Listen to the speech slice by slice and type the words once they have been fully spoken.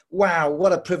wow,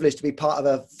 what a privilege to be part of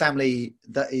a family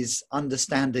that is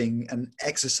understanding and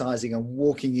exercising and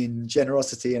walking in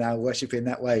generosity in our worship in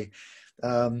that way.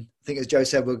 I think, as Joe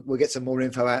said, we'll get some more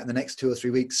info out in the next 2 or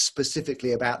 3 weeks,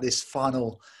 specifically about this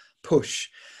final push.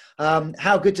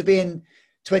 How good to be in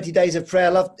 20 days of prayer. I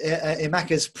loved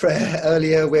Emeka's prayer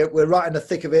earlier. We're right in the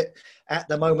thick of it at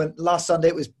the moment. Last Sunday,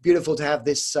 it was beautiful to have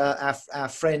this our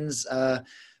friends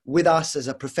with us as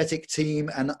a prophetic team.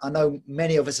 And I know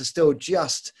many of us are still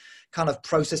just kind of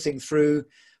processing through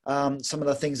some of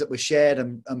the things that were shared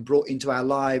and brought into our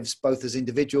lives, both as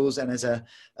individuals and as a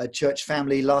church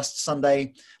family. Last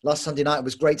Sunday night, it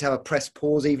was great to have a press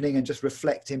pause evening and just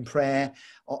reflect in prayer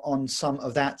on some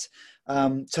of that.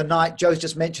 Tonight, Joe's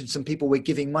just mentioned some people we're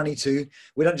giving money to.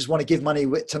 We don't just want to give money.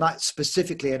 Tonight,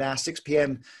 specifically at our 6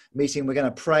 p.m. meeting, we're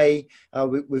going to pray.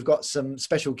 We've got some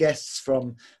special guests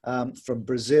from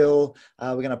Brazil.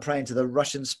 We're going to pray into the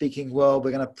Russian-speaking world.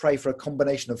 We're going to pray for a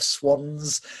combination of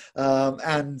swans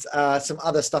and some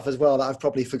other stuff as well that I've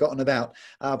probably forgotten about.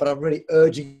 But I'm really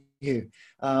urging you.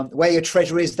 Where your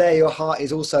treasure is, there your heart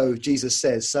is also, Jesus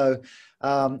says. So,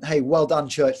 hey, well done,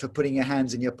 church, for putting your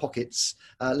hands in your pockets.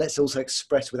 Let's also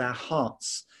express with our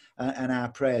hearts and our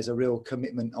prayers a real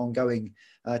commitment ongoing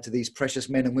to these precious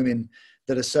men and women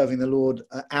that are serving the Lord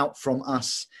out from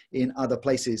us in other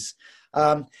places.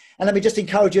 And let me just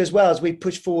encourage you as well, as we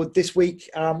push forward this week,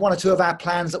 1 or 2 of our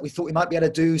plans that we thought we might be able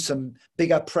to do, some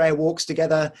bigger prayer walks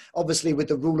together, obviously with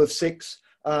the rule of 6.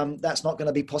 That's not going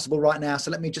to be possible right now.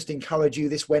 So let me just encourage you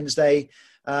this Wednesday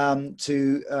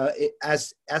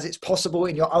as it's possible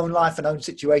in your own life and own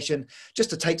situation, just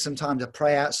to take some time to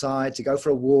pray outside, to go for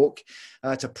a walk,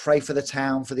 to pray for the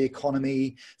town, for the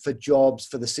economy, for jobs,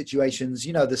 for the situations,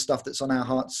 the stuff that's on our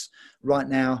hearts right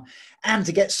now, and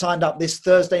to get signed up this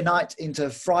Thursday night into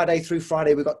Friday through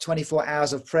Friday. We've got 24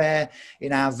 hours of prayer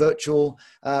in our virtual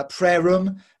prayer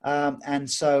room. And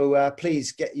so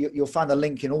please you'll find the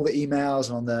link in all the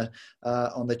emails on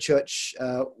the church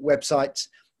website,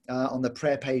 on the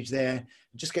prayer page there.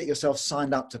 Just get yourself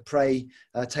signed up to pray.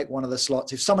 Take one of the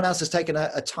slots. If someone else has taken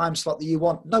a time slot that you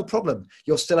want, no problem.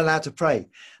 You're still allowed to pray.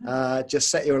 Just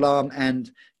set your alarm and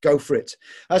go for it.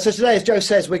 So today, as Joe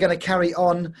says, we're going to carry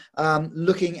on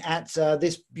looking at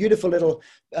this beautiful little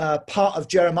part of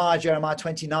Jeremiah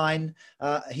 29,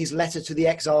 his letter to the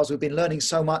exiles. We've been learning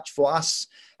so much for us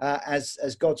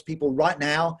as God's people right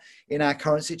now in our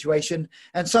current situation.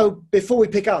 And so before we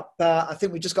pick up, I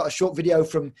think we just got a short video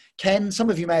from Ken. Some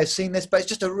of you may have seen this, but it's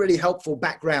just a really helpful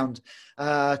background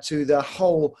to the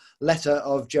whole letter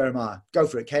of Jeremiah. Go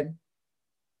for it, Ken.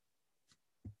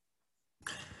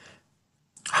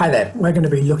 Hi there. We're going to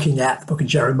be looking at the book of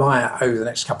Jeremiah over the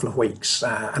next couple of weeks.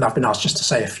 And I've been asked just to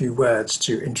say a few words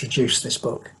to introduce this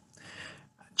book.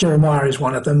 Jeremiah is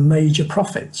one of the major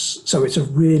prophets, so it's a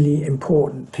really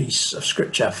important piece of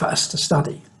scripture for us to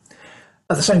study.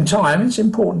 At the same time, it's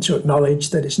important to acknowledge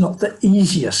that it's not the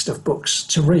easiest of books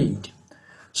to read.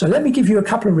 So let me give you a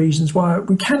couple of reasons why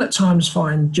we can at times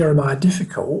find Jeremiah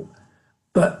difficult,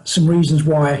 but some reasons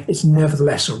why it's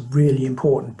nevertheless a really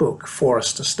important book for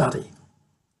us to study.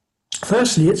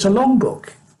 Firstly, it's a long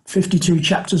book, 52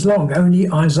 chapters long. Only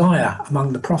Isaiah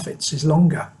among the prophets is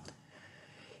longer.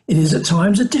 It is at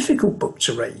times a difficult book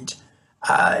to read.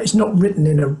 It's not written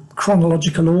in a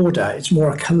chronological order. It's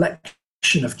more a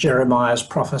collection of Jeremiah's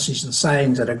prophecies and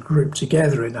sayings that are grouped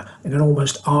together in an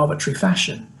almost arbitrary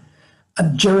fashion.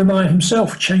 And Jeremiah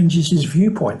himself changes his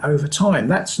viewpoint over time.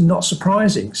 That's not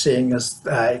surprising, seeing as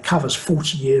it covers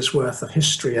 40 years' worth of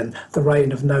history and the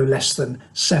reign of no less than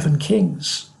 7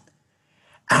 kings.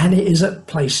 And it is at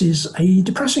places a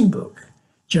depressing book.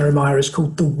 Jeremiah is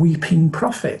called the weeping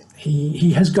prophet.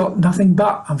 He has got nothing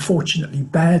but, unfortunately,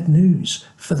 bad news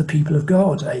for the people of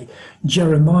God. A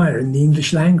Jeremiah in the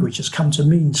English language has come to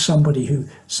mean somebody who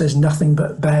says nothing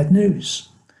but bad news.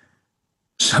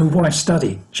 So why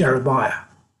study Jeremiah?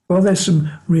 Well, there's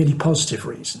some really positive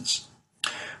reasons.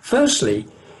 Firstly,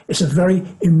 it's a very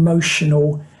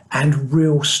emotional and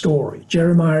real story.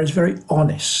 Jeremiah is very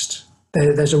honest.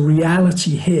 There's a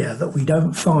reality here that we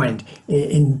don't find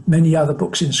in many other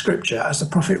books in Scripture, as the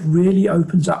prophet really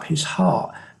opens up his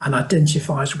heart and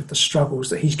identifies with the struggles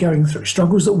that he's going through,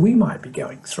 struggles that we might be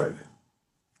going through.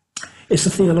 It's a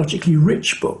theologically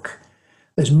rich book.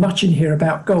 There's much in here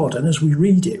about God, and as we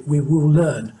read it, we will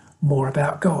learn more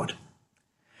about God.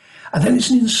 And then it's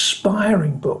an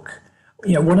inspiring book.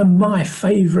 One of my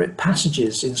favourite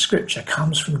passages in Scripture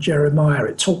comes from Jeremiah.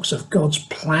 It talks of God's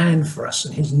plan for us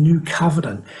and his new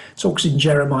covenant. It talks in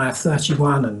Jeremiah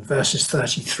 31 and verses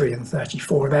 33 and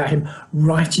 34 about him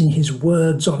writing his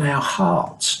words on our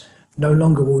hearts. No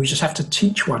longer will we just have to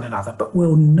teach one another, but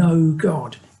we'll know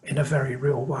God in a very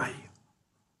real way.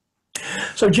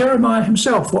 So Jeremiah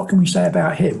himself, what can we say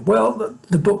about him? Well,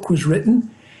 the book was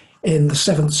written in the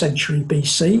 7th century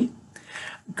BC.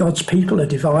 God's people are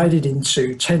divided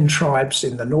into 10 tribes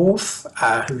in the north,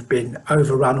 who've been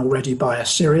overrun already by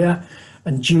Assyria,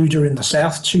 and Judah in the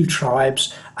south, 2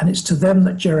 tribes, and it's to them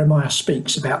that Jeremiah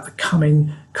speaks about the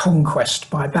coming conquest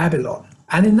by Babylon.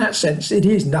 And in that sense, it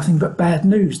is nothing but bad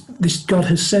news. God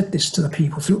has said this to the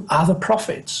people through other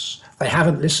prophets. They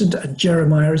haven't listened, and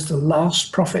Jeremiah is the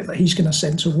last prophet that he's going to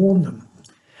send to warn them.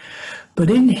 But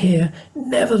in here,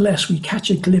 nevertheless, we catch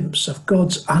a glimpse of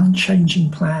God's unchanging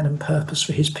plan and purpose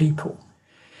for his people.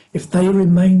 If they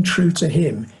remain true to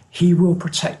him, he will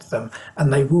protect them,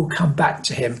 and they will come back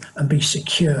to him and be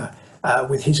secure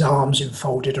with his arms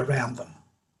enfolded around them.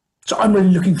 So I'm really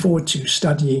looking forward to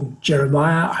studying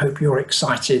Jeremiah. I hope you're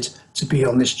excited to be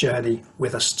on this journey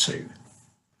with us too.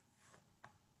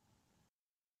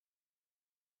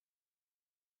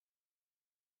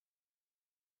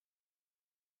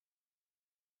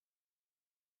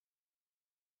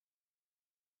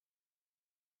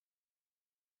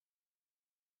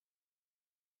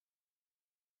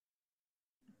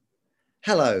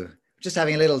 Hello. Just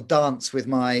having a little dance with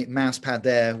my mouse pad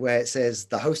there where it says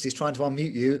the host is trying to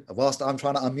unmute you whilst I'm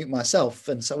trying to unmute myself.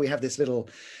 And so we have this little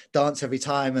dance every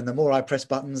time. And the more I press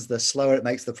buttons, the slower it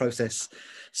makes the process.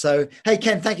 So, hey,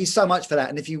 Ken, thank you so much for that.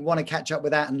 And if you want to catch up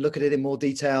with that and look at it in more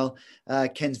detail,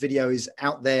 Ken's video is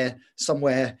out there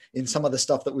somewhere in some of the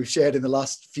stuff that we've shared in the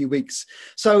last few weeks.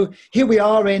 So here we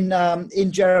are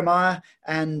in Jeremiah,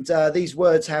 and these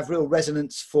words have real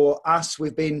resonance for us.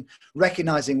 We've been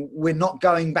recognizing we're not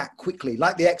going back quickly,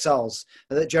 like the exiles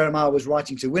that Jeremiah was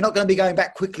writing to. We're not going to be going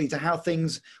back quickly to how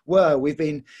things were. We've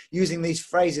been using these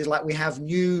phrases like we have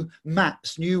new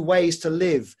maps, new ways to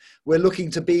live. We're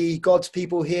looking to be God's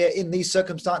people here in these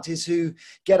circumstances who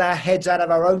get our heads out of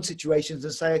our own situations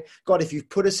and say, God, if you've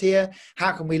put us here,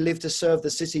 how can we live to serve the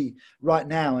city right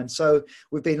now? And so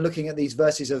we've been looking at these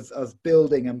verses of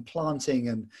building and planting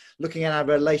and looking at our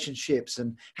relationships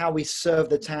and how we serve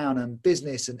the town and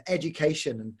business and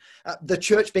education and the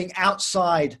church being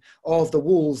outside of the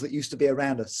walls that used to be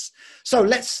around us. So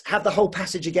let's have the whole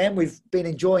passage again. We've been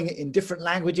enjoying it in different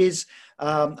languages.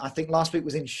 I think last week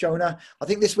was in Shona. I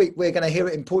think this week we're going to hear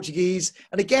it in Portuguese.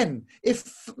 And again,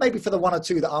 if maybe for the one or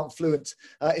two that aren't fluent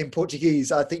in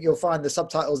Portuguese, I think you'll find the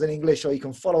subtitles in English, or you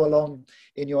can follow along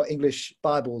in your English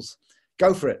Bibles.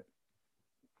 Go for it.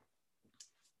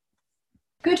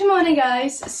 Good morning,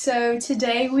 guys. So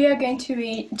today we are going to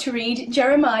read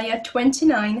Jeremiah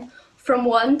 29 from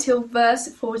 1 till verse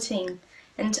 14.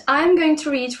 And I'm going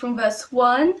to read from verse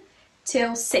 1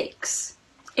 till 6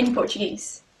 in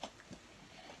Portuguese.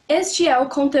 Este é o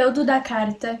conteúdo da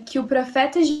carta que o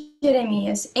profeta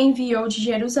Jeremias enviou de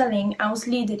Jerusalém aos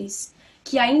líderes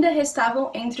que ainda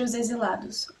restavam entre os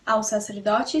exilados, aos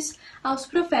sacerdotes, aos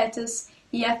profetas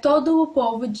e a todo o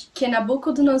povo que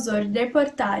Nabucodonosor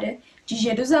deportara de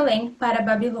Jerusalém para a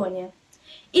Babilônia.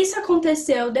 Isso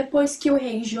aconteceu depois que o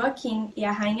rei Joaquim e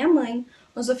a rainha-mãe,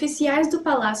 os oficiais do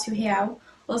palácio real,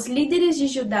 os líderes de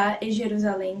Judá e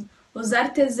Jerusalém, os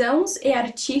artesãos e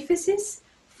artífices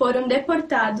foram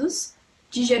deportados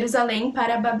de Jerusalém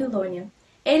para a Babilônia.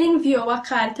 Ele enviou a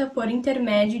carta por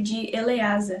intermédio de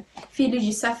Eleasa, filho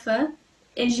de Safã,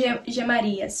 e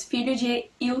Gemarias, filho de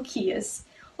Ilquias,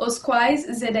 os quais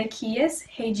Zedequias,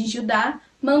 rei de Judá,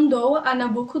 mandou a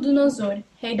Nabucodonosor,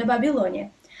 rei da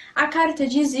Babilônia. A carta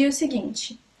dizia o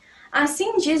seguinte: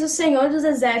 Assim diz o Senhor dos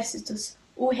Exércitos,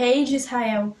 o rei de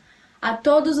Israel, a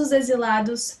todos os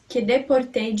exilados que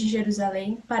deportei de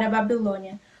Jerusalém para a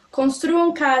Babilônia: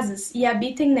 construam casas e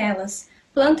habitem nelas,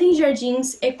 plantem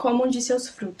jardins e comam de seus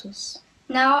frutos.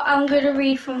 Now I'm going to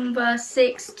read from verse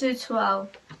 6 to 12.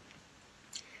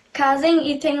 Casem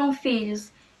e tenham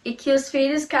filhos, e que os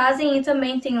filhos casem e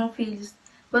também tenham filhos.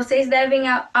 Vocês devem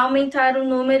aumentar o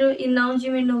número e não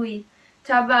diminuir.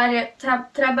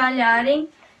 Trabalharem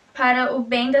para o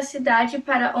bem da cidade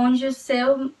para onde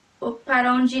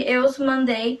eu os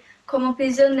mandei como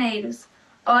prisioneiros.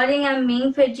 Orem a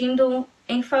mim pedindo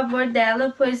em favor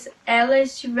dela, pois ela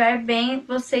estiver bem,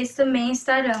 vocês também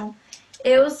estarão.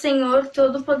 Eu, Senhor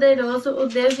Todo-Poderoso, o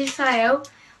Deus de Israel,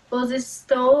 os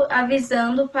estou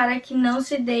avisando para que não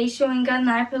se deixem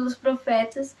enganar pelos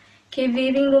profetas que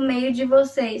vivem no meio de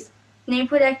vocês, nem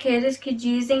por aqueles que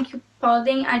dizem que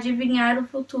podem adivinhar o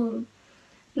futuro.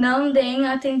 Não deem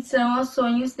atenção aos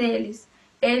sonhos deles.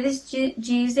 Eles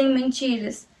dizem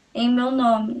mentiras em meu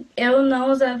nome. Eu não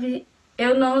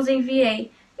os enviei.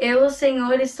 Eu, o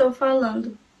Senhor, estou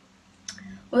falando.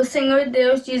 O Senhor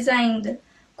Deus diz ainda: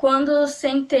 quando os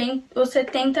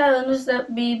 70 anos da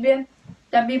Bíblia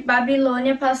da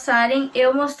Babilônia passarem,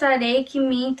 eu mostrarei que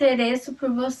me interesso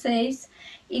por vocês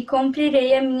e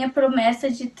cumprirei a minha promessa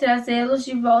de trazê-los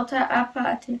de volta à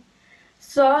pátria.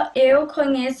 Só eu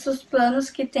conheço os planos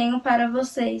que tenho para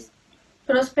vocês,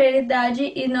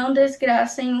 prosperidade e não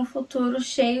desgraça em um futuro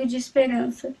cheio de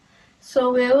esperança.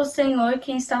 Sou eu, o Senhor,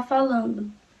 quem está falando.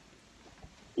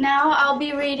 Now I'll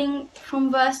be reading from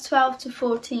verse 12 to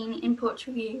 14 in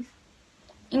Portuguese.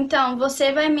 Então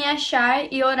você vai me achar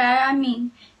e orar a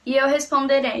mim, e eu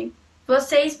responderei.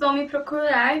 Vocês vão me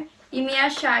procurar e me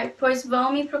achar, pois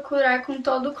vão me procurar com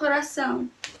todo o coração.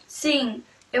 Sim,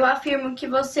 eu afirmo que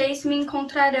vocês me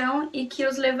encontrarão e que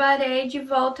os levarei de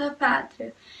volta à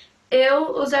pátria.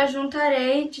 Eu os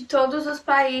ajuntarei de todos os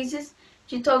países,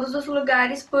 de todos os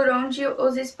lugares por onde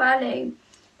os espalhei,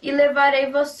 e levarei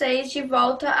vocês de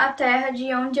volta à terra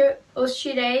de onde os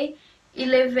tirei e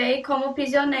levei como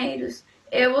prisioneiros.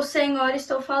 Eu, o Senhor,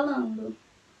 estou falando.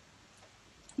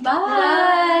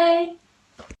 Bye!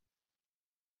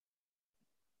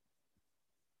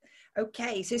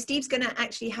 Okay, so Steve's going to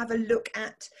actually have a look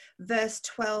at verse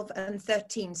 12 and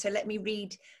 13. So let me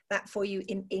read that for you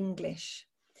in English.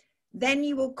 Then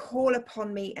you will call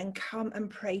upon me and come and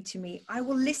pray to me. I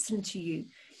will listen to you.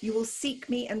 You will seek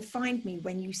me and find me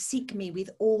when you seek me with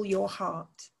all your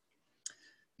heart.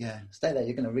 Yeah, stay there.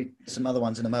 You're going to read some other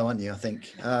ones in a moment, aren't you, I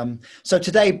think. So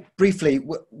today, briefly,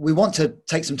 we want to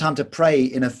take some time to pray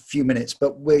in a few minutes,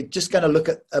 but we're just going to look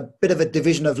at a bit of a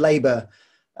division of labor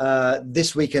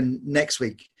this week and next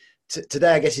week.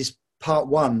 Today, I guess, is part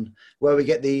one, where we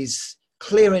get these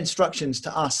clear instructions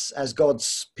to us as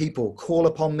God's people. Call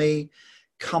upon me,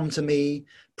 come to me,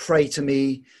 pray to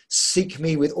me, seek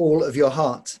me with all of your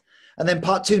heart. And then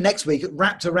part two next week,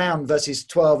 wrapped around verses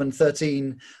 12 and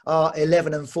 13, are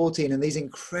 11 and 14, and these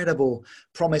incredible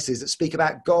promises that speak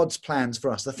about God's plans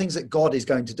for us, the things that God is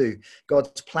going to do,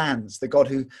 God's plans, the God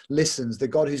who listens, the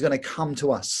God who's going to come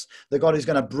to us, the God who's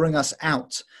going to bring us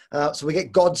out. So we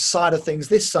get God's side of things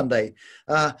this Sunday.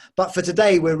 But for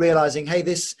today, we're realizing, hey,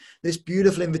 this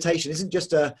beautiful invitation isn't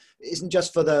just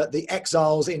for the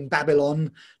exiles in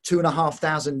Babylon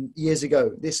 2,500 years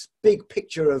ago. This big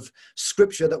picture of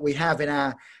scripture that we have in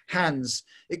our hands,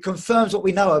 it confirms what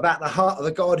we know about the heart of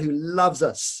a God who loves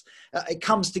us. It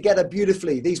comes together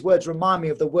beautifully. These words remind me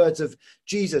of the words of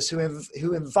Jesus,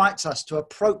 who invites us to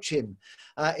approach him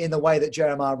in the way that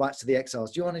Jeremiah writes to the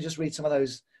exiles. Do you want to just read some of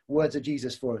those words of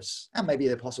Jesus for us? And maybe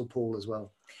the Apostle Paul as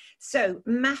well. So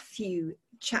Matthew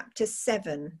chapter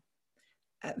 7,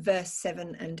 verse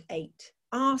 7 and 8.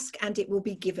 Ask and it will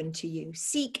be given to you.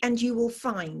 Seek and you will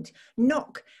find.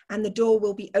 Knock and the door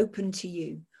will be opened to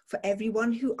you. For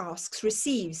everyone who asks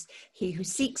receives. He who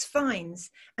seeks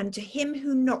finds. And to him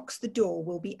who knocks the door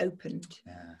will be opened.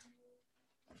 Yeah.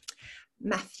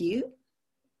 Matthew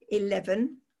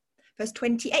 11, verse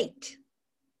 28.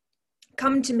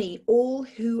 Come to me, all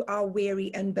who are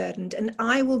weary and burdened, and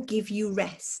I will give you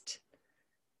rest.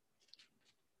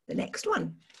 The next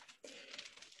one.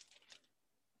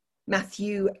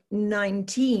 Matthew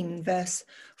 19, verse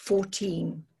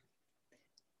 14.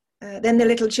 Then the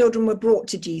little children were brought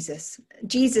to Jesus.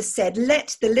 Jesus said,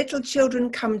 let the little children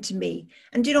come to me,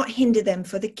 and do not hinder them,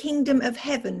 for the kingdom of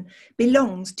heaven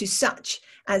belongs to such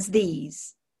as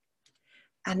these.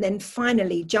 And then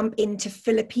finally, jump into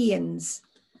Philippians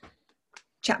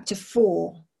chapter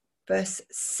 4, verse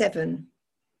 7.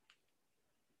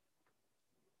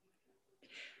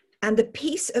 And the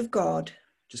peace of God.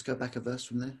 Just go back a verse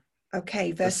from there.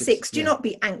 Okay, verse 6. Do not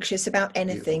be anxious about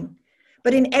anything,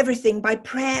 but in everything, by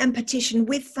prayer and petition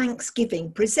with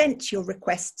thanksgiving, present your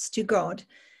requests to God.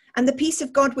 And the peace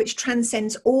of God, which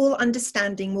transcends all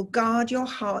understanding, will guard your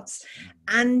hearts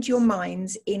and your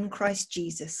minds in Christ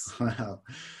Jesus. Wow.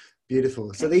 Beautiful.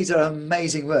 Okay. So these are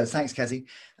amazing words. Thanks, Kathy.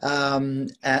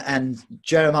 And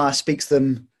Jeremiah speaks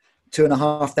them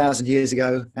 2,500 years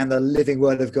ago, and the living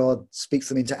word of God speaks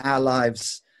them into our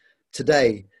lives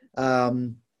today.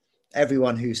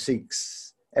 Everyone who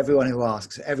seeks, everyone who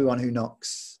asks, everyone who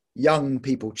knocks, young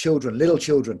people, children, little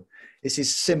children. This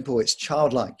is simple. It's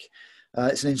childlike.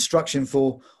 It's an instruction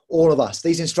for all of us.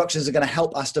 These instructions are going to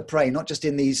help us to pray, not just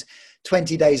in these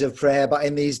 20 days of prayer, but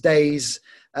in these days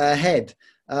ahead.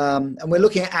 And we're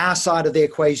looking at our side of the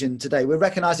equation today. We're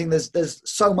recognizing there's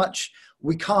so much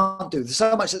we can't do. There's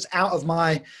so much that's out of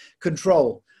my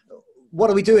control. What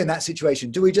do we do in that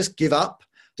situation? Do we just give up?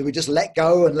 Do we just let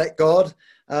go and let God?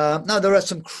 No, there are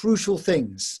some crucial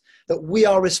things that we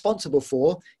are responsible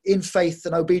for in faith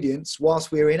and obedience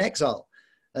whilst we're in exile.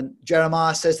 And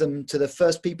Jeremiah says them to the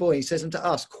first people, and he says them to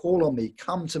us. Call on me,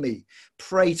 come to me,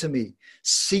 pray to me,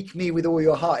 seek me with all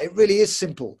your heart. It really is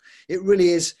simple. It really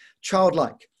is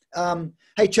childlike.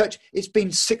 Hey, church, it's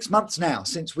been 6 months now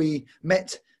since we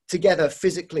met together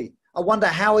physically. I wonder,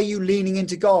 how are you leaning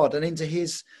into God and into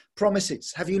his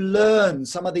promises? Have you learned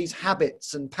some of these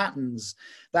habits and patterns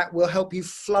that will help you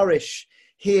flourish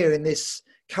here in this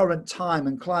current time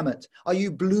and climate? Are you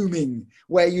blooming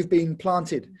where you've been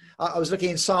planted? I was looking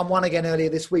in Psalm 1 again earlier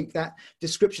this week, that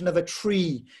description of a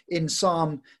tree in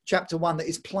Psalm chapter 1 that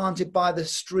is planted by the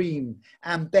stream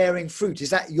and bearing fruit. Is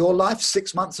that your life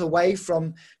 6 months away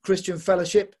from Christian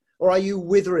fellowship? Or are you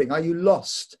withering? Are you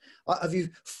lost? Have you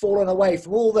fallen away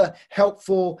from all the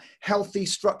helpful, healthy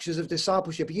structures of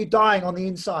discipleship? Are you dying on the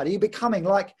inside? Are you becoming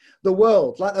like the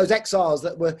world, like those exiles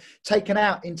that were taken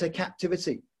out into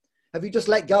captivity? Have you just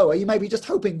let go? Are you maybe just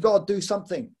hoping God do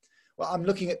something? Well, I'm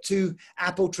looking at 2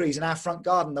 apple trees in our front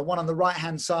garden. The one on the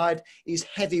right-hand side is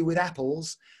heavy with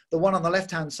apples. The one on the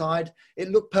left-hand side, it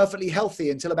looked perfectly healthy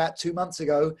until about 2 months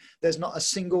ago. There's not a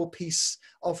single piece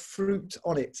of fruit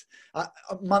on it.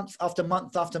 Month after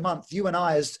month after month, you and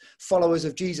I as followers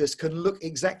of Jesus can look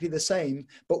exactly the same,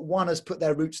 but one has put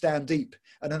their roots down deep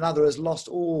and another has lost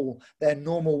all their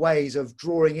normal ways of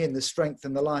drawing in the strength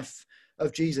and the life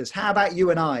of Jesus. How about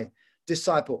you and I,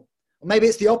 disciple? Maybe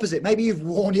it's the opposite. Maybe you've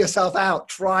worn yourself out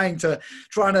trying to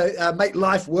make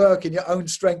life work in your own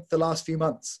strength the last few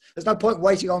months. There's no point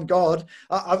waiting on God.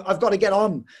 I've got to get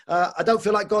on. I don't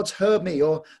feel like God's heard me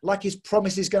or like his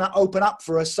promise is going to open up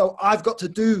for us. So I've got to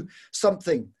do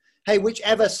something. Hey,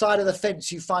 whichever side of the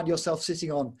fence you find yourself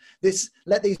sitting on,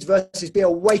 let these verses be a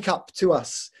wake up to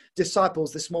us,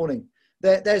 disciples, this morning.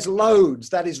 There's loads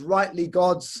that is rightly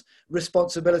God's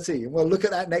responsibility. And we'll look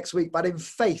at that next week. But in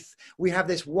faith, we have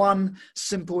this one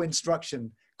simple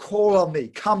instruction. Call on me,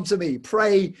 come to me,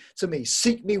 pray to me,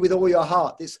 seek me with all your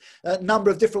heart. It's a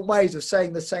number of different ways of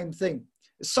saying the same thing.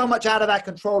 There's so much out of our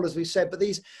control, as we said, but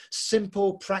these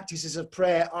simple practices of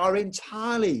prayer are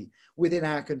entirely within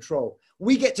our control.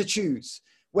 We get to choose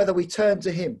whether we turn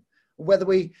to him, whether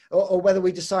we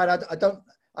decide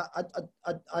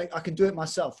I can do it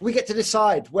myself. We get to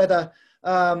decide whether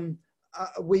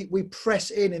we press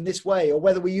in this way, or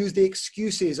whether we use the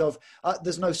excuses of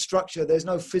there's no structure, there's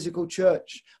no physical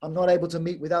church, I'm not able to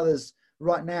meet with others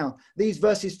right now. These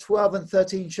verses 12 and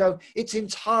 13 show it's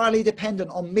entirely dependent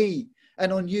on me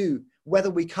and on you whether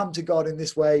we come to God in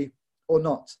this way or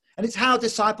not. And it's how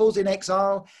disciples in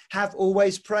exile have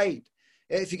always prayed.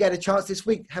 If you get a chance this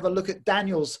week, have a look at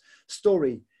Daniel's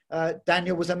story.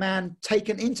 Daniel was a man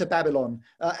taken into Babylon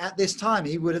at this time.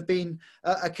 He would have been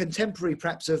a contemporary,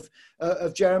 perhaps, of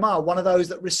Jeremiah, one of those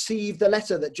that received the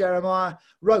letter that Jeremiah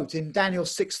wrote in Daniel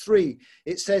 6:3.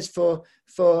 It says for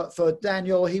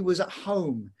Daniel, he was at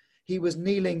home. He was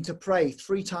kneeling to pray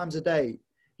 3 times a day.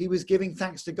 He was giving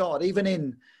thanks to God, even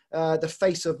in the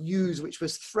face of news which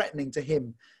was threatening to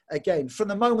him. Again, from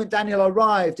the moment Daniel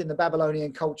arrived in the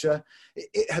Babylonian culture,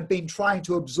 it had been trying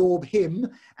to absorb him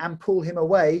and pull him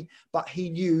away, but he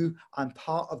knew, I'm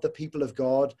part of the people of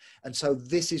God, and so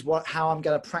this is how I'm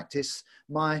going to practice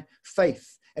my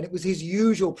faith. And it was his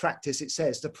usual practice, it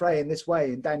says, to pray in this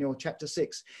way in Daniel chapter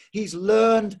 6. He's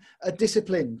learned a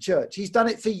discipline, church. He's done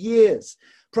it for years,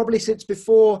 probably since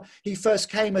before he first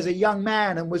came as a young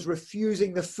man and was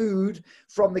refusing the food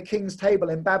from the king's table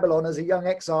in Babylon as a young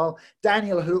exile.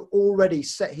 Daniel, who already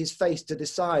set his face to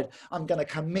decide, I'm going to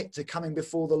commit to coming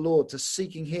before the Lord, to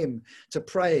seeking him, to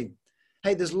praying.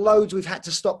 Hey, there's loads we've had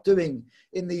to stop doing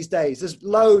in these days. There's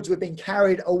loads we've been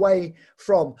carried away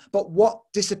from. But what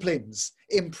disciplines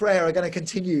in prayer are going to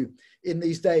continue in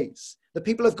these days? The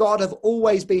people of God have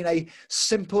always been a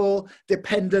simple,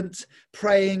 dependent,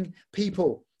 praying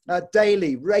people,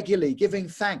 daily, regularly, giving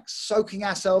thanks, soaking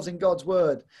ourselves in God's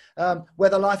word,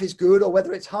 whether life is good or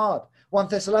whether it's hard. 1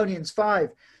 Thessalonians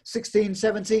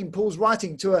 5:16-17, Paul's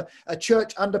writing to a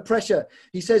church under pressure.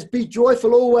 He says, be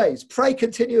joyful always, pray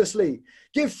continuously,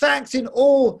 give thanks in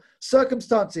all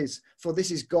circumstances, for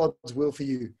this is God's will for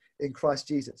you in Christ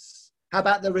Jesus. How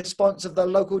about the response of the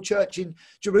local church in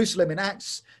Jerusalem in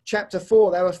Acts chapter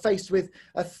 4? They were faced with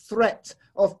a threat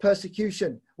of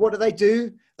persecution. What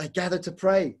do? They gathered to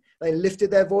pray. They lifted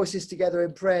their voices together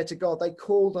in prayer to God. They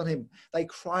called on him. They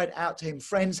cried out to him.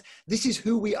 Friends, this is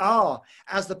who we are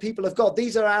as the people of God.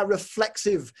 These are our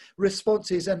reflexive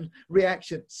responses and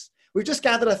reactions. We've just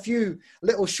gathered a few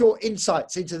little short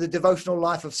insights into the devotional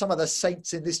life of some of the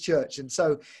saints in this church. And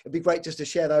so it'd be great just to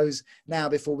share those now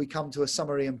before we come to a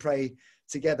summary and pray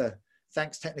together.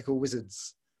 Thanks, technical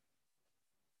wizards.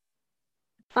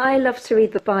 I love to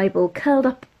read the Bible curled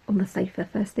up on the sofa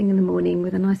first thing in the morning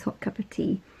with a nice hot cup of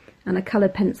tea and a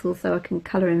coloured pencil so I can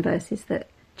colour in verses that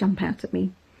jump out at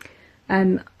me.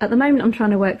 At the moment I'm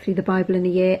trying to work through the Bible in a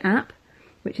Year app,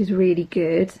 which is really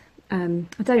good.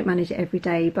 I don't manage it every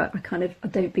day, but I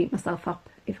don't beat myself up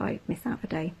if I miss out a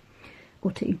day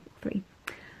or 2 or 3.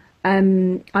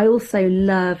 I also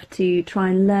love to try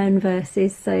and learn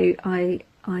verses, so I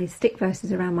stick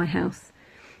verses around my house,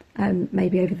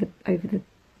 maybe over the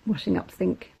washing up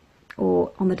sink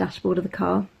or on the dashboard of the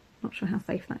car. Not sure how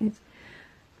safe that is.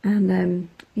 And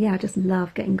I just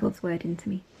love getting God's word into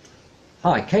me.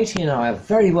 Hi, Katie and I are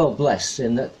very well blessed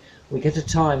in that we get a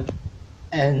time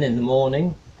in the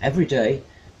morning every day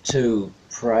to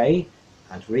pray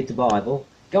and read the Bible,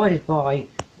 guided by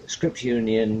Scripture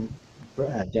Union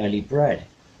Daily Bread,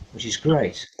 which is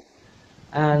great.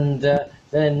 And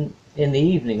then in the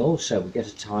evening also we get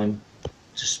a time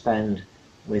to spend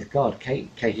with God.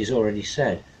 Katie's already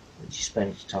said that she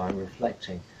spends time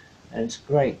reflecting, and it's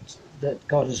great that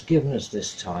God has given us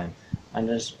this time and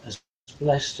has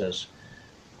blessed us.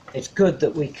 It's good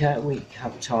that we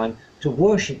have time to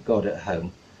worship God at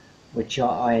home, which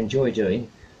I enjoy doing,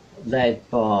 led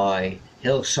by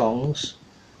Hillsongs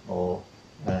or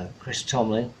Chris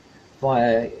Tomlin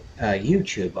via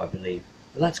YouTube, I believe.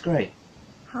 But that's great.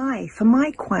 Hi, for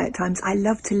my quiet times, I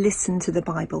love to listen to the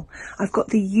Bible. I've got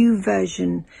the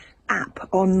YouVersion app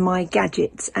on my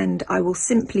gadgets, and I will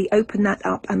simply open that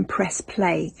up and press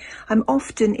play. I'm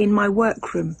often in my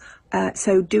workroom,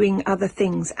 so doing other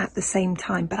things at the same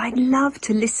time, but I love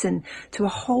to listen to a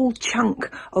whole chunk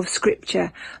of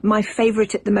scripture. My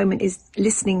favourite at the moment is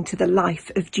listening to the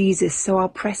life of Jesus, so I'll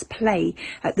press play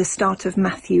at the start of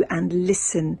Matthew and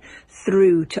listen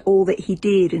through to all that he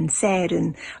did and said,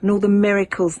 and all the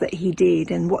miracles that he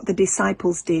did and what the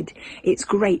disciples did. It's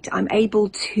great. I'm able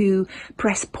to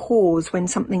press pause when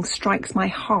something strikes my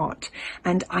heart,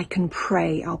 and I can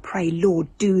pray. I'll pray, Lord,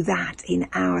 do that in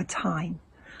our time.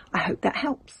 I hope that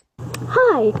helps.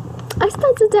 Hi! I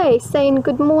start the day saying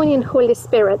Good morning, Holy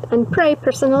Spirit, and pray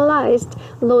personalized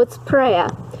Lord's Prayer,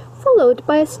 followed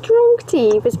by a strong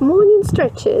tea with morning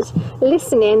stretches,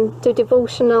 listening to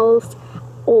devotionals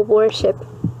or worship.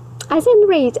 I then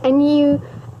read a New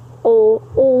or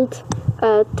Old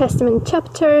Testament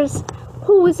chapters,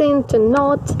 pausing to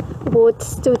note what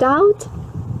stood out,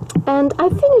 and I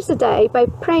finish the day by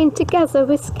praying together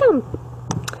with Scamp.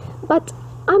 But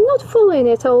I'm not following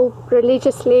it all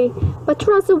religiously, but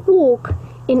rather walk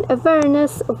in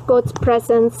awareness of God's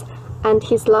presence and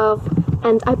His love,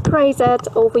 and I pray that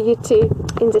over you too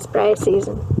in this prayer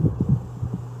season.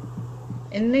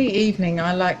 In the evening,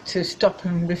 I like to stop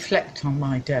and reflect on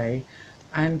my day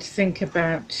and think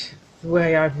about the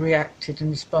way I've reacted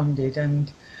and responded,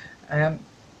 and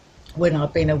when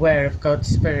I've been aware of God's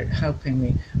Spirit helping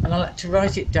me. And I like to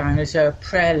write it down as a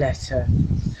prayer letter.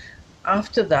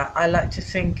 After that, I like to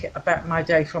think about my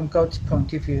day from God's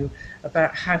point of view,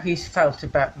 about how He's felt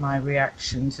about my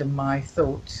reactions and my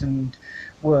thoughts and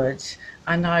words.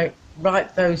 And I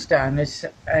write those down as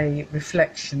a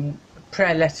reflection,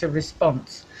 prayer letter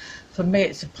response. For me,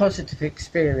 it's a positive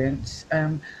experience.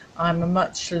 I'm a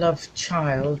much loved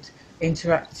child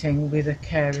interacting with a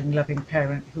caring, loving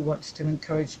parent who wants to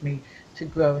encourage me to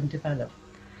grow and develop.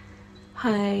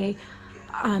 Hi.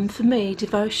 For me,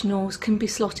 devotionals can be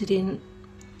slotted in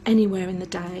anywhere in the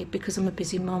day because I'm a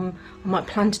busy mum. I might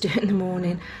plan to do it in the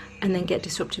morning and then get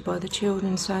disrupted by the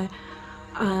children. So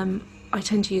I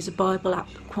tend to use a Bible app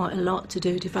quite a lot to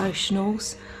do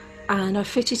devotionals, and I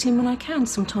fit it in when I can.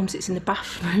 Sometimes it's in the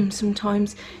bathroom,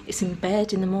 sometimes it's in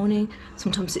bed in the morning,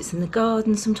 sometimes it's in the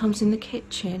garden, sometimes in the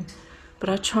kitchen. But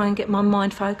I try and get my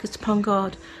mind focused upon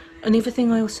God. Another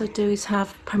thing I also do is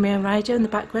have Premier Radio in the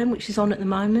background, which is on at the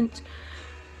moment.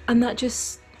 And that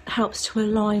just helps to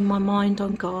align my mind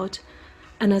on God.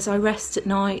 And as I rest at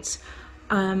night,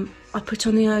 I put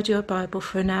on the audio Bible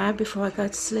for an hour before I go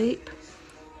to sleep,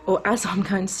 or as I'm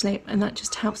going to sleep, and that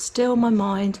just helps still my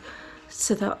mind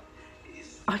so that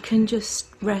I can just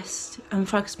rest and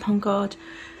focus upon God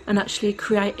and actually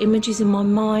create images in my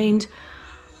mind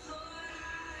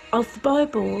of the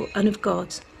Bible and of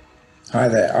God. Hi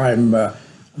there, I'm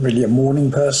really a morning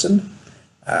person.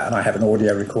 And I have an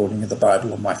audio recording of the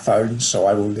Bible on my phone, so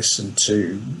I will listen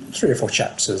to 3 or 4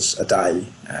 chapters a day.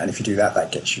 And if you do that,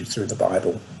 that gets you through the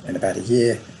Bible in about a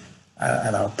year.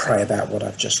 And I'll pray about what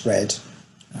I've just read.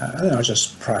 And then I'll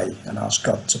just pray and ask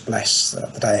God to bless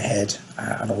the day ahead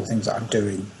and all the things that I'm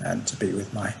doing, and to be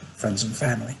with my friends and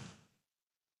family.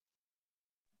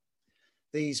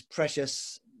 These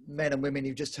precious men and women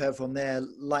you've just heard from there,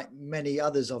 like many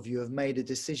others of you, have made a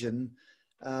decision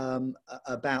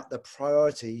about the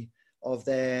priority of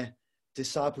their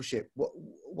discipleship.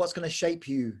 What's going to shape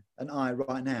you and I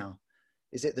right now?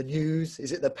 Is it the news?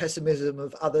 Is it the pessimism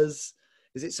of others?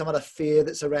 Is it some of the fear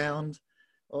that's around?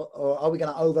 Or are we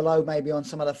going to overload maybe on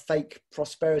some of the fake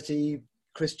prosperity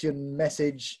Christian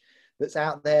message that's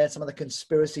out there, some of the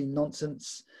conspiracy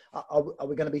nonsense? Are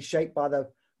we going to be shaped by the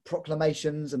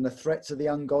proclamations and the threats of the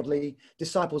ungodly?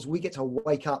 Disciples, we get to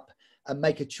wake up and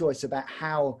make a choice about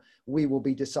how we will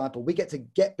be discipled. We get to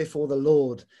get before the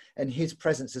Lord and his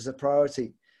presence as a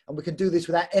priority. And we can do this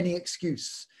without any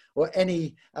excuse or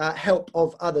any help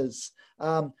of others.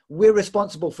 We're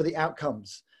responsible for the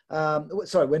outcomes.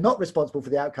 We're not responsible for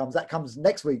the outcomes. That comes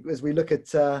next week as we look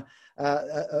at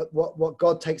what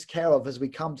God takes care of as we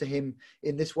come to him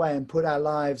in this way and put our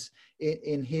lives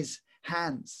in his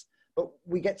hands. But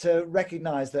we get to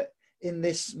recognize that in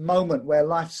this moment where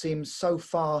life seems so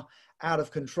far out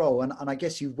of control, and I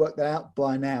guess you've worked that out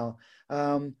by now,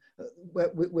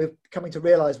 we're coming to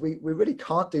realize we really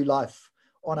can't do life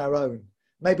on our own.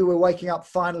 Maybe we're waking up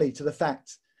finally to the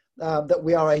fact that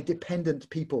we are a dependent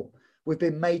people. We've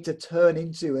been made to turn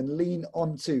into and lean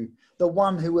onto the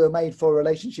one who we're made for a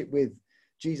relationship with,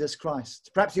 Jesus Christ.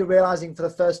 Perhaps you're realizing for the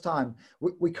first time,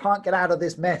 we can't get out of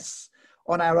this mess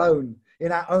on our own,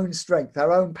 in our own strength,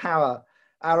 our own power,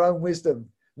 our own wisdom.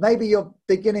 Maybe you're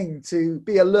beginning to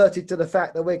be alerted to the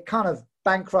fact that we're kind of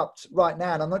bankrupt right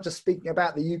now. And I'm not just speaking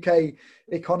about the UK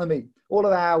economy. All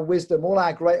of our wisdom, all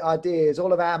our great ideas,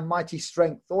 all of our mighty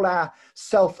strength, all our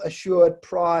self-assured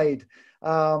pride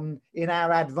in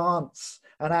our advance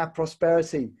and our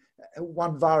prosperity.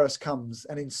 One virus comes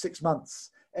and in 6 months,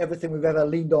 everything we've ever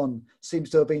leaned on seems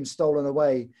to have been stolen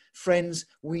away. Friends,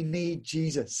 we need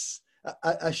Jesus.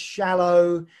 A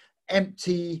shallow,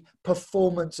 empty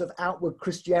performance of outward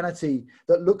Christianity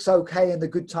that looks okay in the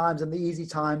good times and the easy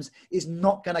times is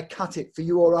not going to cut it for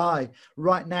you or I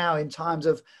right now in times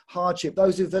of hardship.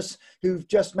 Those of us who've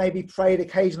just maybe prayed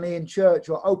occasionally in church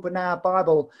or opened our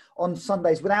Bible on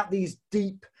Sundays without these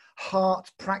deep heart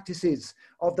practices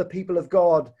of the people of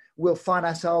God will find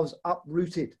ourselves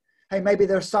uprooted. Hey, maybe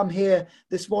there are some here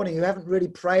this morning who haven't really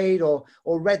prayed or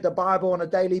read the Bible on a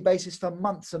daily basis for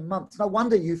months and months. No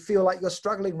wonder you feel like you're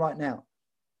struggling right now.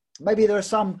 Maybe there are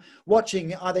some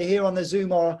watching either here on the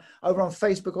Zoom or over on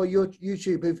Facebook or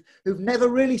YouTube who've never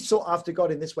really sought after God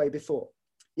in this way before.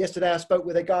 Yesterday, I spoke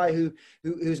with a guy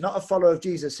who's not a follower of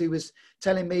Jesus, who was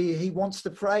telling me he wants to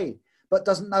pray but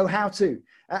doesn't know how to.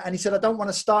 And he said, I don't want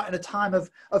to start in a time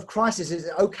of crisis. Is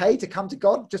it okay to come to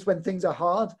God just when things are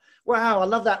hard? Wow, I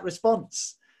love that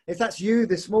response. If that's you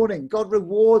this morning, God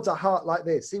rewards a heart like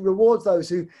this. He rewards those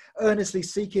who earnestly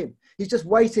seek him. He's just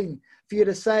waiting for you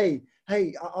to say,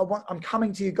 hey, I'm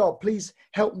coming to you, God, please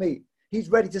help me. He's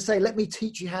ready to say, let me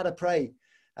teach you how to pray.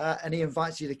 And he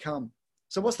invites you to come.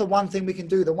 So what's the one thing we can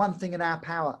do? The one thing in our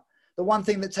power? The one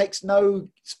thing that takes no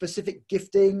specific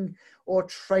gifting or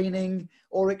training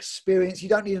or experience. You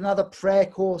don't need another prayer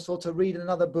course or to read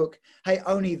another book. Hey,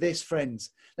 only this, friends.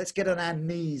 Let's get on our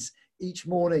knees each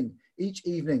morning, each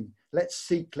evening. Let's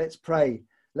seek, let's pray,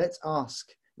 let's ask.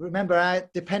 Remember, our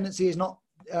dependency is not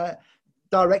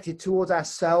directed towards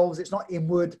ourselves. It's not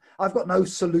inward. I've got no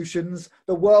solutions.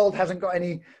 The world hasn't got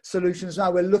any solutions.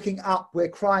 No, we're looking up. We're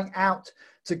crying out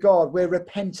to God. We're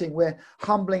repenting. We're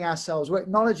humbling ourselves. We're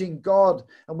acknowledging God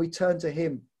and we turn to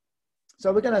him.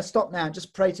 So we're going to stop now and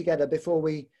just pray together before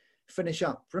we finish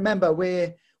up. Remember,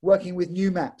 we're working with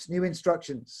new maps, new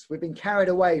instructions. We've been carried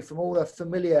away from all the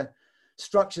familiar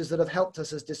structures that have helped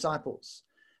us as disciples.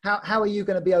 How are you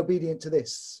going to be obedient to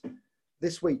this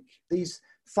week, these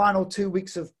final 2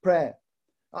 weeks of prayer?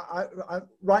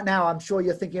 Right now, I'm sure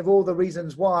you're thinking of all the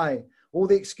reasons why, all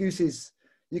the excuses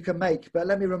you can make. But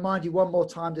let me remind you one more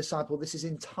time, disciple, this is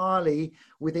entirely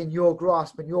within your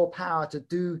grasp and your power to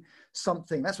do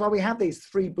something. That's why we have these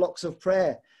 3 blocks of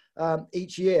prayer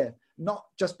each year, not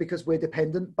just because we're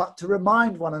dependent, but to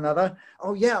remind one another,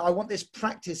 oh yeah, I want this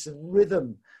practice and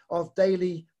rhythm of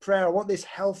daily prayer. I want this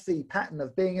healthy pattern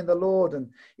of being in the Lord and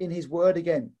in his word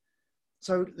again.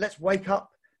 So let's wake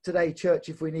up today, church,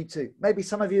 if we need to. Maybe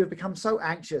some of you have become so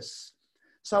anxious,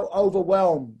 so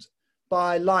overwhelmed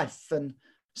by life and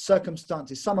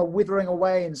circumstances. Some are withering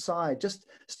away inside. Just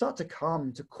start to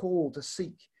come, to call, to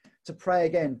seek, to pray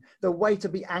again. The way to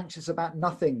be anxious about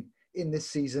nothing in this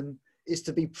season is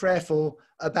to be prayerful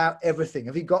about everything.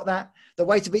 Have you got that? The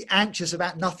way to be anxious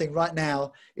about nothing right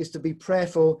now is to be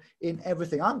prayerful in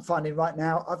everything. I'm finding right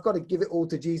now, I've got to give it all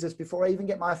to Jesus before I even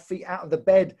get my feet out of the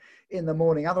bed in the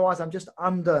morning. Otherwise, I'm just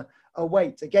under a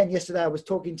weight. Again, yesterday I was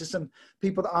talking to some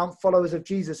people that aren't followers of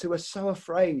Jesus who are so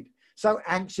afraid, so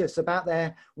anxious about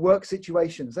their work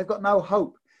situations. They've got no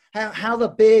hope. However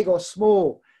big or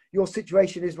small your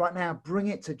situation is right now, bring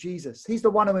it to Jesus. He's the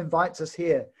one who invites us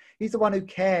here. He's the one who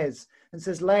cares and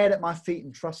says, lay it at my feet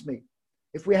and trust me.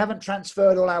 If we haven't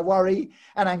transferred all our worry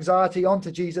and anxiety onto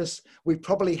Jesus, we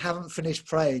probably haven't finished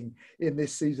praying in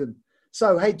this season.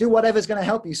 So, hey, do whatever's going to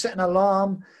help you. Set an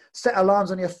alarm. Set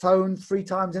alarms on your phone 3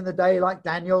 times in the day, like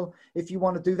Daniel, if you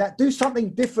want to do that. Do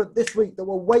something different this week that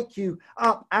will wake you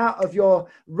up out of your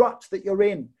rut that you're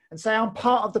in and say, I'm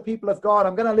part of the people of God.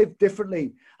 I'm going to live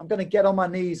differently. I'm going to get on my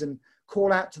knees and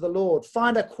call out to the Lord.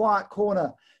 Find a quiet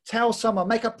corner. Tell someone,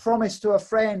 make a promise to a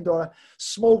friend or a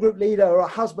small group leader or a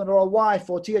husband or a wife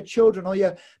or to your children or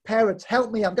your parents.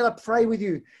 Help me. I'm going to pray with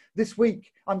you this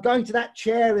week. I'm going to that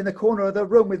chair in the corner of the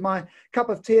room with my cup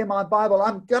of tea and my Bible.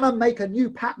 I'm going to make a new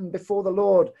pattern before the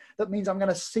Lord. That means I'm going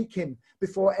to seek him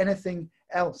before anything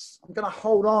else. I'm going to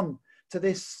hold on to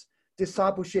this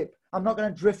discipleship. I'm not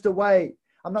going to drift away.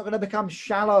 I'm not going to become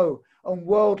shallow and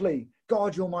worldly.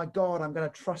 God, you're my God. I'm going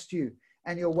to trust you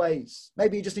and your ways.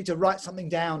 Maybe you just need to write something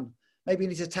down. Maybe you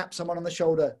need to tap someone on the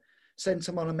shoulder, send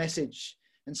someone a message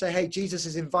and say, hey, Jesus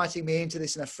is inviting me into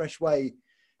this in a fresh way.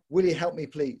 Will you help me,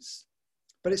 please?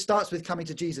 But it starts with coming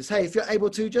to Jesus. Hey, if you're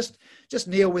able to, just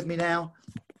kneel with me now.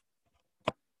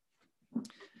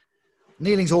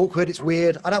 Kneeling's awkward. It's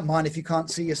weird. I don't mind if you can't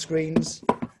see your screens,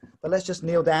 but let's just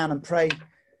kneel down and pray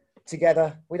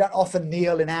together. We don't often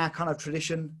kneel in our kind of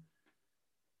tradition,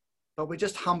 but we're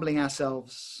just humbling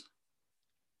ourselves.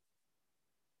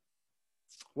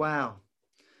 Wow.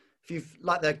 If you've,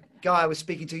 like the guy I was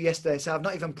speaking to yesterday, said, I've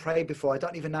not even prayed before. I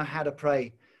don't even know how to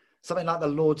pray. Something like the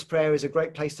Lord's Prayer is a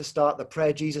great place to start. The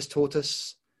prayer Jesus taught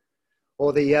us.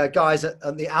 Or the guys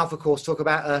at the Alpha course talk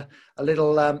about a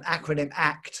little acronym,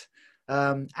 ACT,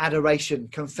 adoration,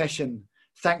 confession,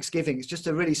 thanksgiving. It's just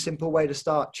a really simple way to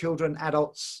start. Children,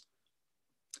 adults.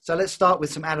 So let's start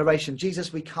with some adoration.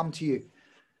 Jesus, we come to you.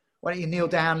 Why don't you kneel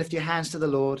down, lift your hands to the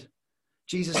Lord.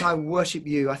 Jesus, I worship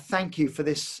you. I thank you for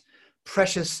this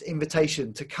precious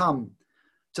invitation to come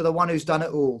to the one who's done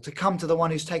it all, to come to the one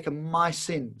who's taken my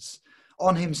sins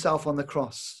on himself on the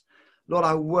cross. Lord,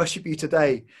 I worship you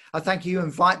today. I thank you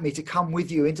invite me to come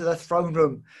with you into the throne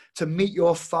room to meet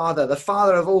your Father, the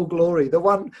Father of all glory, the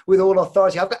one with all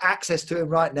authority. I've got access to him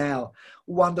right now.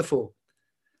 Wonderful.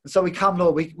 And so we come,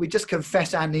 Lord, we just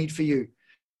confess our need for you.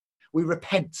 We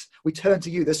repent. We turn to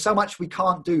you. There's so much we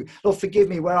can't do. Lord, forgive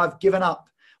me where I've given up,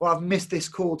 where I've missed this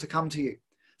call to come to you.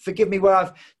 Forgive me where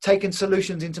I've taken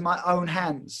solutions into my own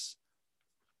hands,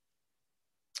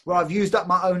 where I've used up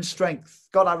my own strength.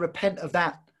 God, I repent of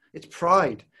that. It's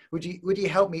pride. Would you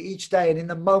help me each day and in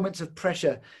the moments of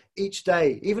pressure each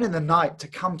day, even in the night, to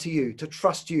come to you, to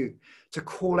trust you, to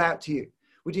call out to you?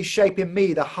 Would you shape in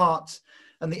me the heart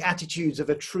and the attitudes of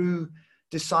a true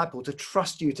disciple, to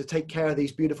trust you, to take care of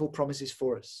these beautiful promises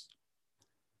for us?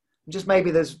 And just maybe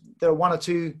there are 1 or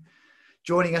 2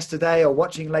 joining us today or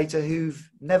watching later who've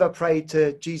never prayed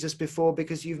to Jesus before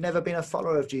because you've never been a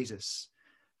follower of Jesus.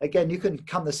 Again, you can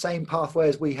come the same pathway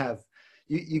as we have.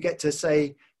 You get to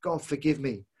say, God, forgive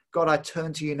me. God, I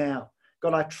turn to you now.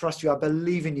 God, I trust you. I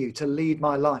believe in you to lead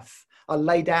my life. I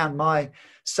lay down my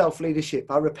self-leadership.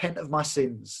 I repent of my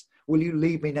sins. Will you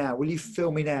lead me now? Will you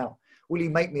fill me now? Will you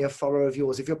make me a follower of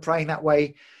yours? If you're praying that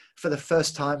way for the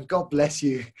first time, God bless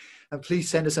you. And please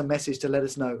send us a message to let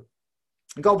us know.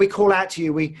 God, we call out to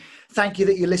you. We thank you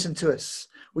that you listen to us.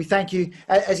 We thank you,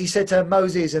 as he said to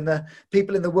Moses and the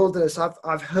people in the wilderness,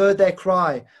 I've heard their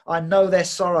cry. I know their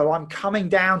sorrow. I'm coming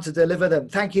down to deliver them.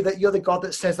 Thank you that you're the God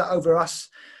that says that over us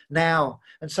now.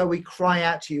 And so we cry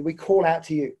out to you. We call out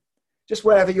to you. Just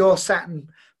wherever you're sat and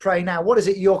pray now, what is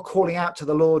it you're calling out to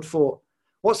the Lord for?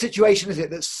 What situation is it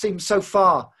that seems so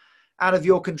far out of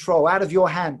your control, out of your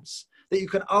hands, that you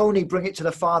can only bring it to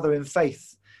the Father in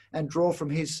faith and draw from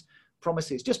his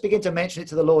promises? Just begin to mention it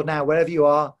to the Lord now, wherever you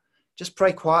are. Just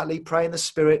pray quietly, pray in the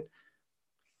Spirit.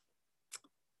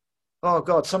 Oh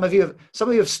God, some of you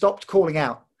have stopped calling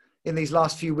out in these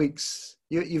last few weeks.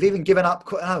 You've even given up.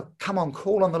 Oh, come on,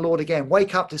 call on the Lord again.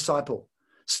 Wake up, disciple.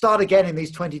 Start again in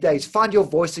these 20 days. Find your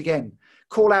voice again.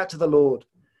 Call out to the Lord.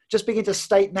 Just begin to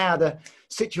state now the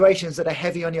situations that are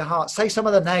heavy on your heart. Say some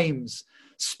of the names.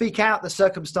 Speak out the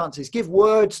circumstances. Give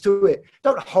words to it.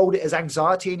 Don't hold it as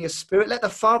anxiety in your spirit. Let the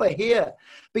Father hear.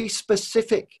 Be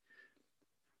specific.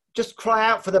 Just cry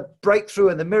out for the breakthrough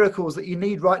and the miracles that you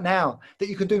need right now, that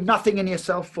you can do nothing in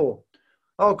yourself for.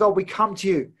 Oh God, we come to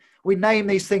you. We name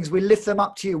these things. We lift them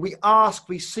up to you. We ask,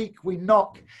 we seek, we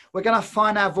knock. We're going to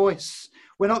find our voice.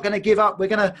 We're not going to give up. We're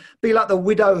going to be like the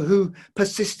widow who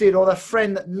persisted, or the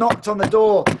friend that knocked on the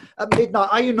door at midnight.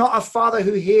 Are you not a Father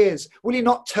who hears? Will you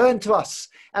not turn to us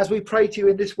as we pray to you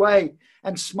in this way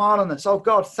and smile on us? Oh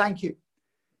God, thank you.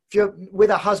 If you're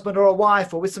with a husband or a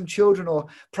wife or with some children or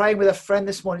praying with a friend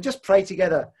this morning, just pray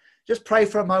together. Just pray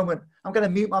for a moment. I'm going to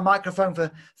mute my microphone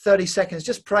for 30 seconds.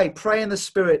 Just pray. Pray in the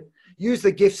Spirit. Use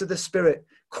the gifts of the Spirit.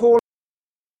 Call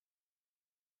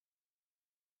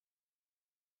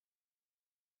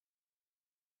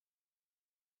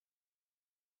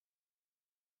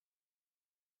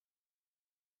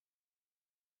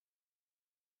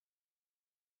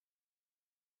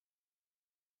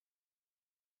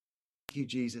you,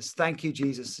 Jesus. Thank you,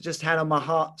 Jesus. I just had on my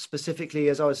heart specifically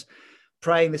as I was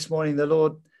praying this morning, the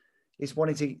Lord is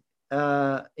wanting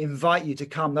to invite you to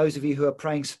come. Those of you who are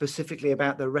praying specifically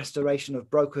about the restoration of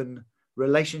broken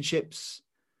relationships,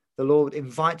 the Lord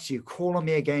invites you, call on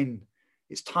me again.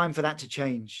 It's time for that to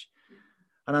change.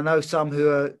 And I know some who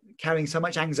are carrying so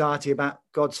much anxiety about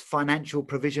God's financial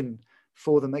provision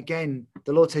for them. Again,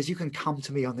 the Lord says, you can come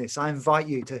to me on this. I invite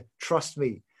you to trust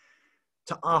me,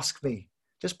 to ask me.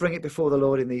 Just bring it before the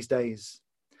Lord in these days.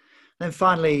 And then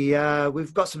finally,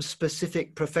 we've got some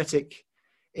specific prophetic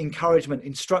encouragement,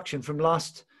 instruction from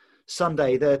last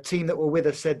Sunday. The team that were with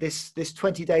us said this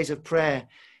 20 days of prayer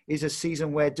is a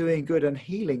season where doing good and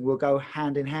healing will go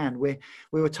hand in hand. We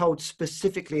were told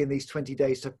specifically in these 20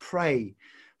 days to pray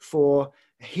for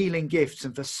healing gifts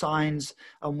and for signs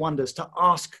and wonders, to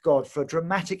ask God for a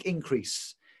dramatic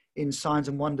increase in signs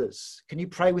and wonders. Can you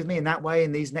pray with me in that way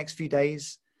in these next few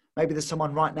days? Maybe there's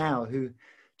someone right now who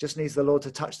just needs the Lord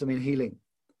to touch them in healing.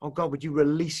 Oh God, would you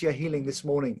release your healing this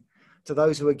morning to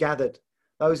those who are gathered,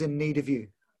 those in need of you?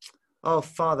 Oh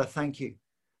Father, thank you.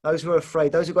 Those who are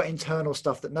afraid, those who've got internal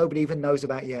stuff that nobody even knows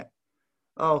about yet.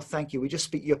 Oh, thank you. We just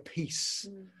speak your peace.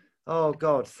 Oh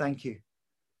God, thank you.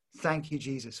 Thank you,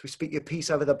 Jesus. We speak your peace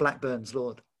over the Blackburns,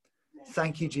 Lord.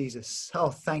 Thank you, Jesus. Oh,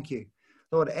 thank you.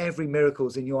 Lord, every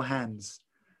miracle's in your hands.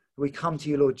 We come to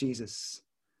you, Lord Jesus.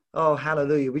 Oh,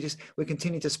 hallelujah. We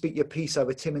continue to speak your peace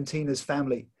over Tim and Tina's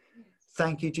family.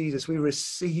 Thank you, Jesus. We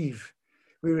receive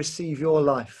your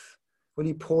life. Will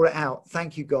you pour it out?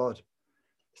 Thank you, God.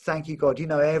 Thank you, God. You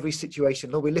know every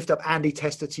situation. Lord, we lift up Andy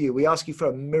Tester to you. We ask you for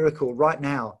a miracle right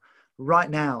now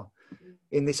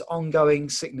in this ongoing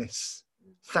sickness.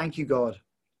 Thank you, God.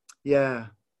 Yeah.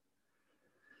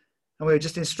 And we were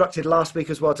just instructed last week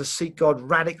as well to seek God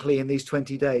radically in these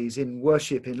 20 days, in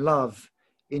worship, in love,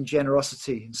 in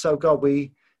generosity. And so, God,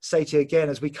 we say to you again,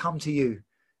 as we come to you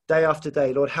day after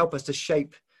day, Lord, help us to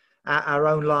shape our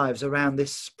own lives around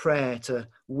this prayer, to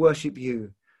worship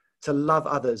you, to love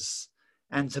others,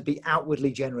 and to be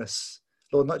outwardly generous.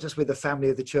 Lord, not just with the family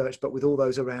of the church, but with all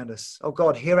those around us. Oh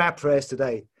God, hear our prayers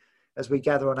today as we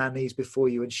gather on our knees before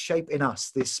you, and shape in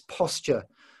us this posture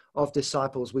of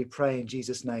disciples, we pray in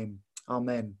Jesus' name.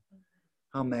 Amen.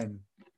 Amen.